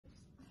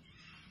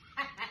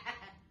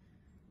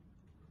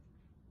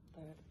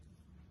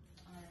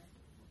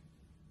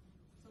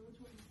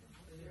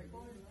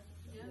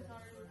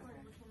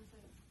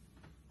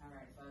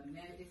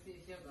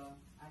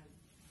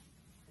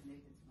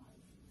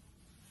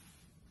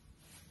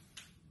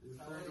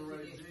Cracker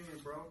regime,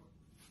 bro.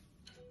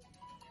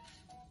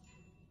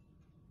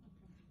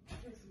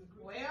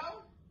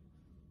 Well,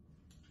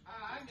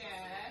 I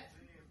got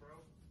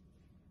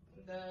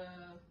the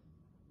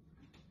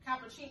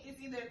cappuccino. It's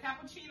either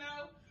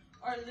cappuccino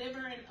or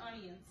liver and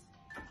onions.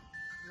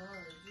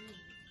 Lord Jesus.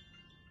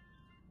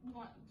 We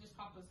want just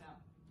pop this out.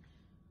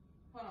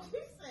 Hold on. She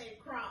said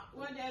crop.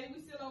 Well, Daddy,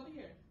 we still over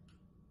here.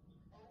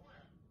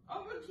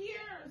 Over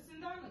here,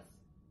 Sindana's.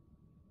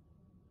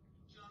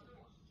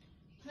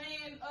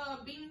 Playing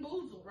Being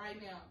Boozled right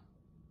now.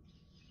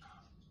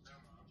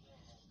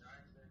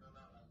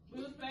 We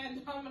was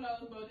playing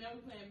dominoes, but now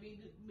we're playing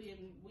we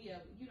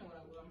have, you know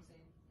what I'm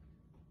saying.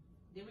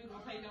 Then we're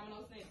gonna play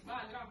dominoes next.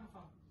 Bye, get off my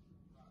phone.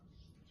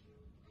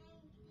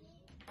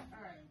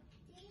 Alright.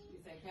 You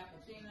said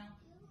cappuccino?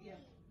 Yeah.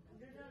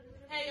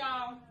 Hey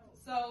y'all.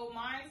 So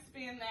mine's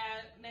been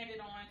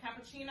landed on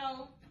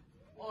cappuccino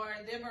or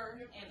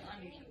liver and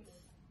onions.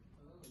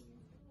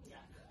 Yeah.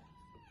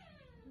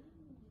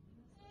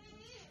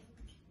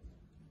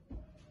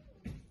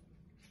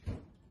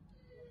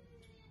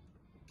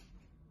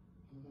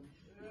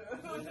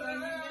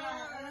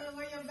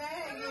 Where your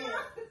bag is?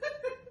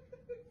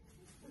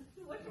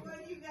 Which one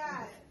you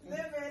got?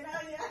 Liver and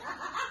onion.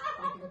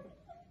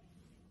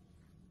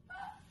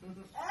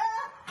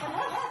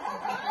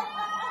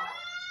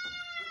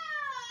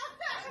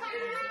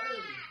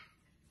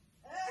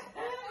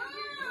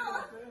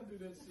 Do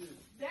that shit.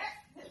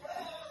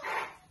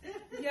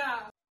 Yeah.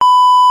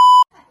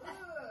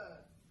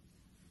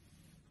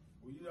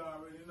 Well, you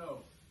already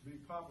know.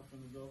 Big Papa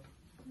finna go.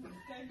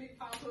 Okay, Big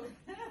Papa. Oh,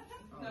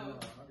 No.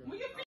 We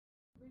can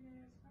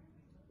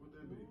What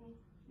that be?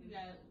 You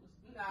got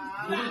She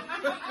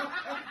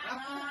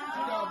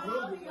got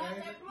booger,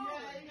 man.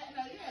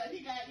 he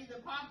got either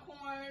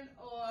popcorn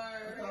or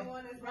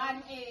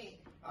rotten egg.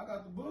 I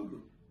got the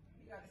booger.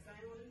 You got the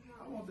same one as mine?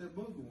 I want that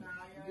booger one.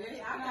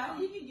 Yeah, I got.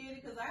 You can get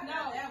it because I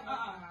got that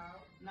one.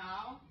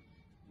 No.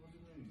 What do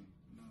you mean?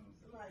 No.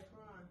 Somebody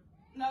crying.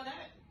 No,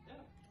 that.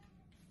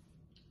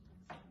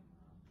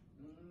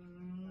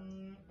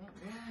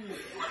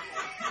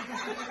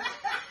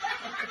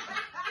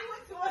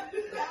 Which one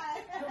you got?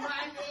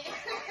 Right there.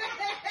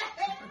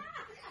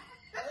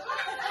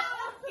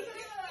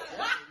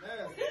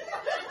 Nasty.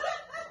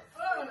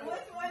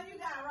 Which one you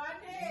got right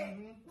there?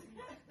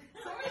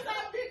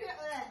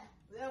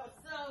 That was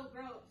so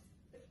gross.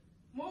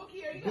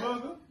 Mookie, you got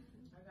Booger.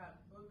 I got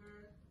booger.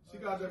 She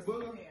got that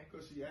booger?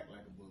 Because she act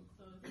like a booger.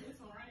 So is this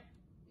one, right?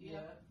 Yeah.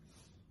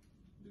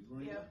 The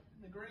green Yep,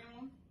 the green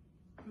one.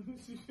 one?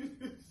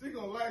 she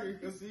gonna like it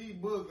because she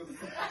eat boogers.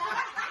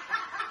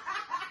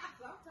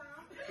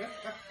 Sometimes.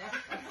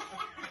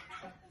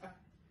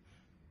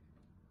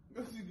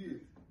 What she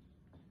get?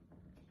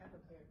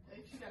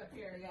 She got a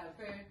pair. You got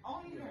a pair?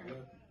 Only her.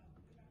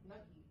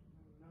 Lucky.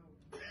 No.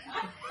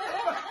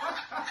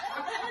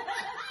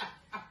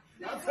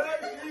 I tell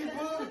you, she eat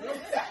boogers.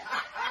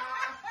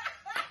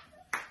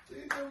 She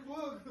eat them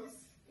boogers.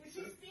 She's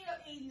still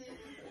eating it.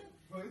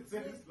 But it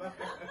tastes like...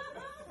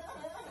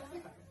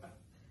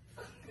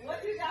 What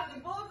you got, the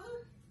booger?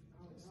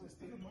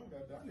 Still, my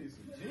God, I need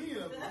some gin.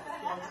 I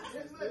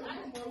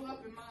didn't blow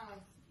up in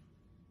mine.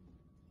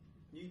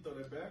 You throw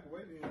that back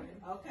away then.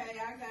 Okay,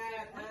 I got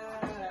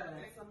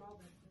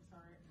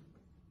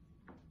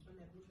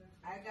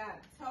I got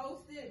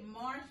toasted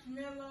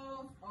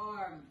marshmallows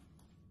or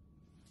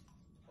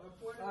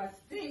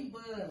stink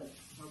bugs.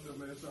 I'm the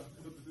man trying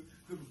to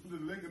put the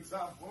leg on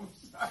top on the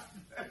side.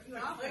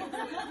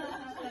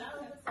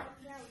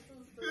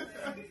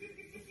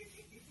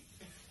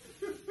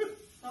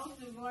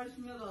 Toasted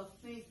marshmallows,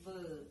 stink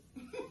bugs.